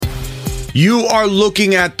You are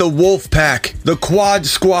looking at the Wolfpack, the Quad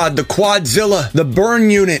Squad, the Quadzilla, the Burn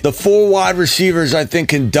Unit, the 4 wide receivers I think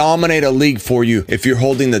can dominate a league for you if you're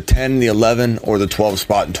holding the 10, the 11, or the 12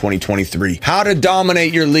 spot in 2023. How to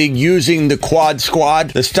dominate your league using the Quad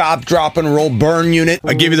Squad, the Stop, Drop, and Roll Burn Unit.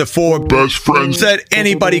 I give you the 4 best friends that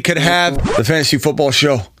anybody could have. The Fantasy Football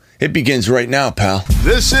Show, it begins right now, pal.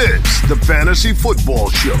 This is the Fantasy Football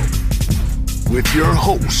Show with your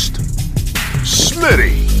host,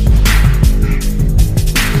 Smitty.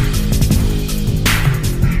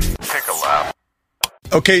 Take a lap.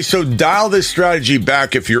 Okay, so dial this strategy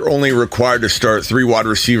back if you're only required to start 3 wide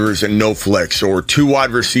receivers and no flex, or 2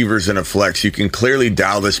 wide receivers and a flex. You can clearly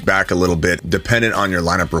dial this back a little bit dependent on your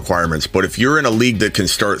lineup requirements. But if you're in a league that can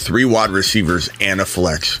start 3 wide receivers and a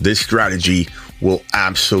flex, this strategy will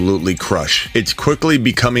absolutely crush. It's quickly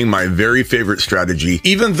becoming my very favorite strategy.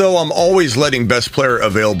 Even though I'm always letting best player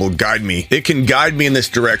available guide me, it can guide me in this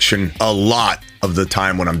direction a lot of the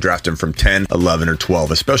time when I'm drafting from 10, 11, or 12,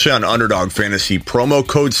 especially on Underdog Fantasy. Promo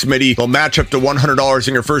code Smitty will match up to $100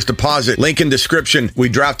 in your first deposit. Link in description. We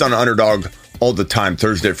draft on Underdog all the time,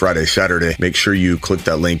 Thursday, Friday, Saturday. Make sure you click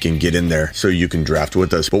that link and get in there so you can draft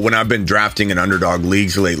with us. But when I've been drafting in Underdog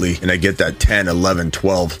leagues lately and I get that 10, 11,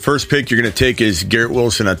 12, first pick you're going to take is Garrett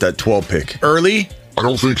Wilson at that 12 pick. Early? I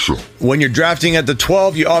don't think so. When you're drafting at the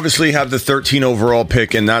 12, you obviously have the 13 overall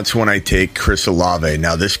pick, and that's when I take Chris Olave.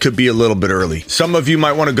 Now, this could be a little bit early. Some of you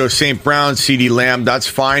might want to go St. Brown, CeeDee Lamb. That's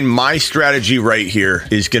fine. My strategy right here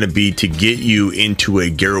is going to be to get you into a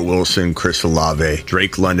Garrett Wilson, Chris Olave,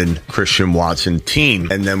 Drake London, Christian Watson team,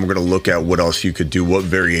 and then we're going to look at what else you could do, what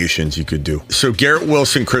variations you could do. So Garrett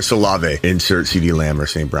Wilson, Chris Olave, insert CeeDee Lamb or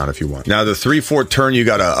St. Brown if you want. Now, the 3-4 turn, you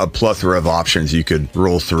got a plethora of options you could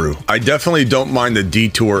roll through. I definitely don't mind the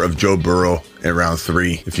detour of Joe Burrow in round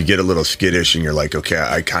 3. If you get a little skittish and you're like, okay,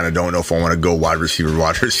 I kind of don't know if I want to go wide receiver,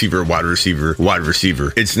 wide receiver, wide receiver, wide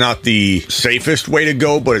receiver. It's not the safest way to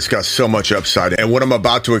go, but it's got so much upside. And what I'm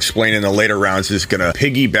about to explain in the later rounds is going to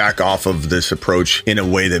piggyback off of this approach in a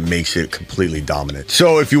way that makes it completely dominant.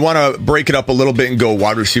 So if you want to break it up a little bit and go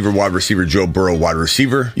wide receiver, Joe Burrow, wide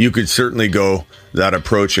receiver, you could certainly go that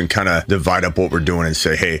approach and kind of divide up what we're doing and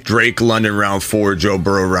say, hey, Drake London round 4, Joe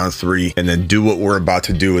Burrow round 3, and then do what we're about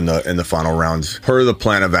to do in the final rounds per the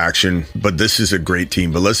plan of action. But this is a great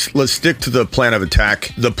team. But let's stick to the plan of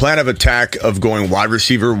attack. The plan of attack of going wide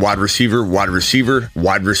receiver, wide receiver, wide receiver,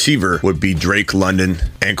 wide receiver would be Drake London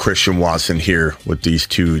and Christian Watson here with these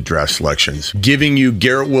 2 draft selections, giving you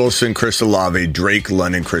Garrett Wilson, Chris Olave, Drake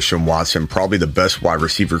London, Christian Watson, probably the best wide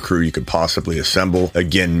receiver crew you could possibly assemble.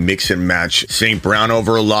 Again, mix and match St. Brown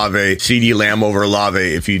over Olave, CeeDee Lamb over Olave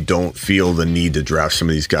if you don't feel the need to draft some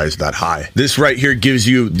of these guys that high. This right here gives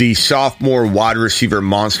you the sophomore wide receiver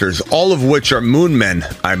monsters, all of which are moon men,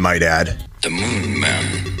 I might add. The moon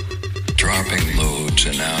men dropping loads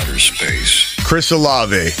in outer space. Chris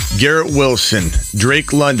Olave, Garrett Wilson,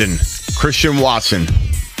 Drake London, Christian Watson.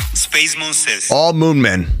 Space monsters. All moon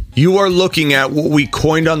men. You are looking at what we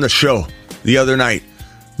coined on the show the other night,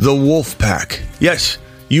 the Wolf Pack. Yes,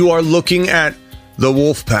 you are looking at the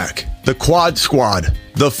Wolf Pack, the Quad Squad,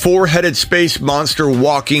 the 4-headed space monster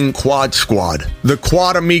walking Quad Squad, the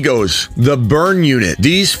Quad Amigos, the Burn Unit.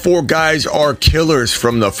 These 4 guys are killers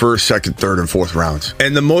from the 1st, 2nd, 3rd, and 4th rounds.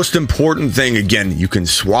 And the most important thing, again, you can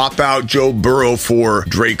swap out Joe Burrow for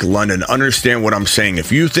Drake London. Understand what I'm saying.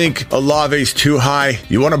 If you think Olave's too high,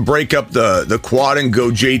 you want to break up the quad and go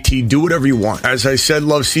JT, do whatever you want. As I said,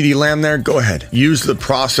 love CeeDee Lamb there, go ahead. Use the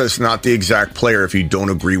process, not the exact player if you don't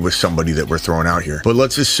agree with somebody that we're throwing out here. But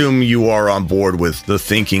let's assume you are on board with the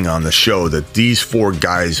thinking on the show that these 4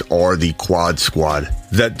 guys are the Quad Squad,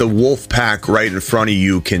 that the Wolf Pack right in front of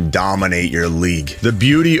you can dominate your league. The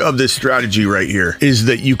beauty of this strategy right here is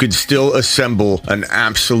that you could still assemble an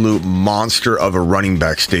absolute monster of a running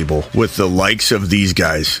back stable with the likes of these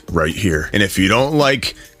guys right here. And if you don't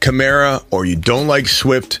like Kamara or you don't like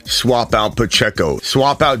Swift, swap out Pacheco,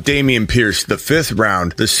 swap out Dameon Pierce. The 5th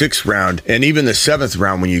round, the 6th round, and even the 7th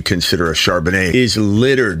round when you consider a Charbonnet is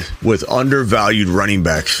littered with undervalued running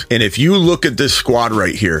backs. And if you look at this squad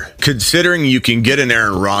right here, considering you can get an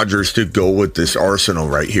Aaron Rodgers to go with this arsenal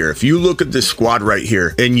right here, if you look at this squad right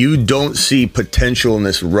here and you don't see potential in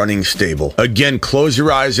this running stable, again, close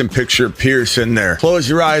your eyes and picture Pierce in there. Close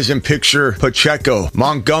your eyes and picture Pacheco,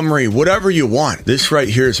 Montgomery, whatever you want. This right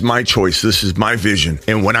here is my choice. This is my vision.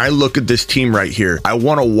 And when I look at this team right here, I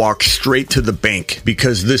want to walk straight to the bank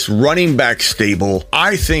because this running back stable,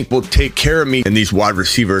 I think, will take care of me. And these wide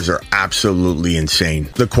receivers are absolutely insane.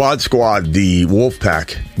 The Quad Squad, the Wolf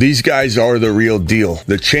Pack, these guys are the real deal. deal.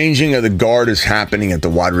 The changing of the guard is happening at the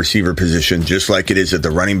wide receiver position, just like it is at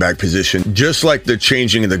the running back position, just like the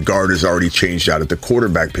changing of the guard is already changed out at the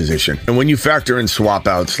quarterback position. And when you factor in swap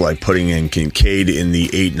outs like putting in Kincaid in the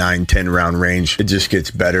 8, 9, 10 round range, it just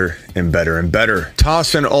gets better and better and better.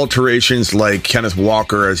 Toss in alterations like Kenneth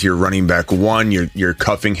Walker as your running back 1. You're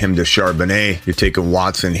cuffing him to Charbonnet. You're taking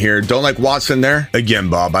Watson here. Don't like Watson there? Again,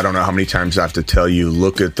 Bob, I don't know how many times I have to tell you,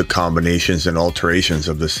 look at the combinations and alterations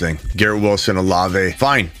of this thing. Garrett Wilson, Olave.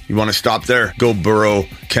 Fine. You want to stop there? Go Burrow,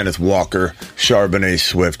 Kenneth Walker, Charbonnet,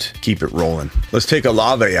 Swift. Keep it rolling. Let's take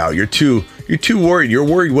Olave out. You're too worried. You're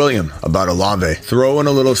worried, William, about Olave. Throw in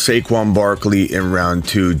a little Saquon Barkley in round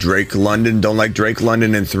 2. Drake London. Don't like Drake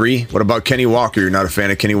London in 3. What about Kenny Walker? You're not a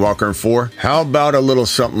fan of Kenny Walker in 4? How about a little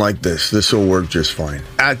something like this? This will work just fine.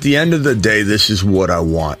 At the end of the day, this is what I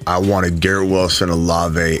want. I want a Garrett Wilson,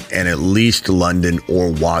 Olave, and at least London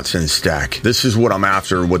or Watson stack. This is what I'm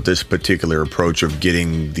after with this particular approach of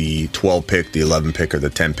getting the 12 pick, the 11 pick, or the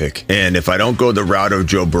 10 pick. And if I don't go the route of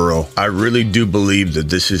Joe Burrow, I really do believe that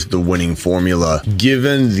this is the winning formula,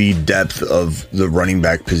 given the depth of the running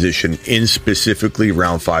back position in specifically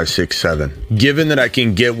round 5, 6, 7. Given that I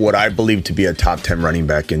can get what I believe to be a top 10 running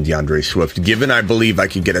back in DeAndre Swift. Given I believe I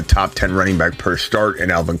can get a top 10 running back per start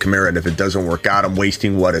in Alvin Kamara. And if it doesn't work out, I'm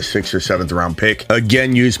wasting, a 6th or 7th round pick.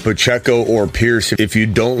 Again, use Pacheco or Pierce if you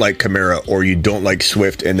don't like Kamara or you don't like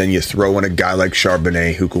Swift. And then you throw in a guy like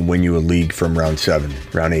Charbonnet who can win you a league from round 7,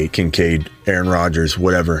 round 8, Kincaid, Aaron Rodgers,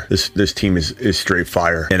 whatever. This team is straight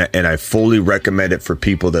fire. And I fully recommend it for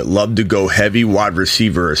people that love to go heavy wide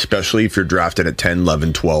receiver, especially if you're drafted at 10,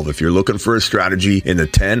 11, 12. If you're looking for a strategy in the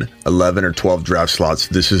 10, 11, or 12 draft slots,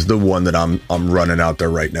 this is the one that I'm running out there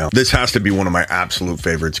right now. This has to be one of my absolute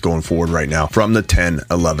favorites going forward right now from the 10,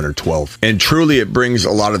 11, or 12. And truly, it brings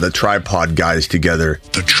a lot of the tripod guys together.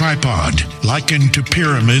 The tripod, likened to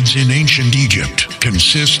pyramids in ancient Egypt,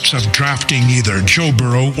 consists of drafting either Joe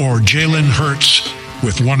Burrow or Jalen Hurts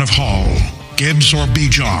with one of Hall, Gibbs or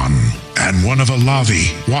Bijan, and one of Olave,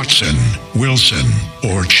 Watson, Wilson,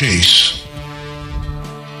 or Chase.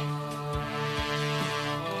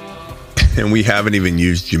 And we haven't even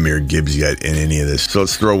used Jahmyr Gibbs yet in any of this. So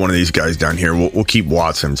let's throw one of these guys down here. We'll keep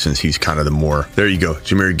Watson since he's kind of the more... There you go.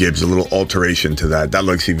 Jahmyr Gibbs, a little alteration to that. That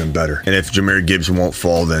looks even better. And if Jahmyr Gibbs won't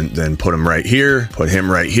fall, then put him right here. Put him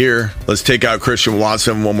right here. Let's take out Christian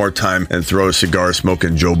Watson one more time and throw a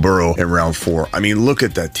cigar-smoking Joe Burrow in round 4. I mean, look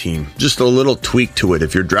at that team. Just a little tweak to it.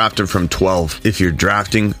 If you're drafting from 12,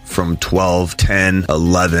 10,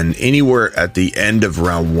 11, anywhere at the end of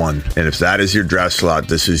round 1. And if that is your draft slot,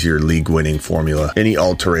 this is your league winning formula. Any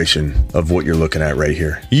alteration of what you're looking at right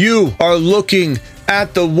here. You are looking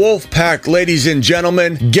at the Wolfpack, ladies and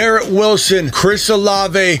gentlemen. Garrett Wilson, Chris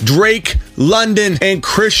Olave, Drake London, and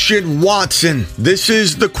Christian Watson. This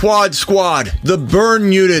is the Quad Squad, the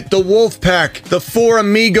Burn Unit, the Wolfpack, the Four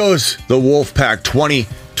Amigos, the Wolfpack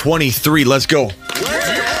 2023. Let's go.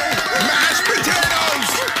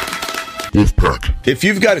 Wolfpack. If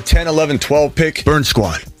you've got a 10, 11, 12 pick, Burn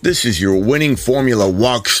Squad. This is your winning formula.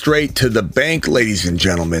 Walk straight to the bank, ladies and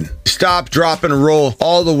gentlemen. Stop, drop, and roll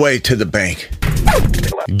all the way to the bank.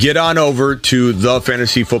 Get on over to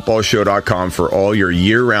thefantasyfootballshow.com for all your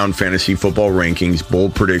year-round fantasy football rankings,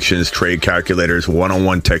 bold predictions, trade calculators,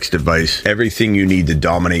 one-on-one text advice, everything you need to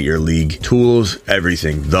dominate your league, tools,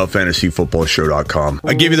 everything. Thefantasyfootballshow.com.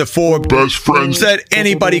 I give you the 4 Best friends that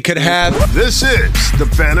anybody could have. This is the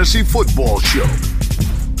Fantasy Football Show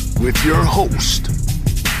with your host,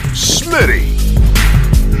 Smitty.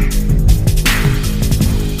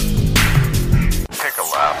 Take a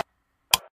lap.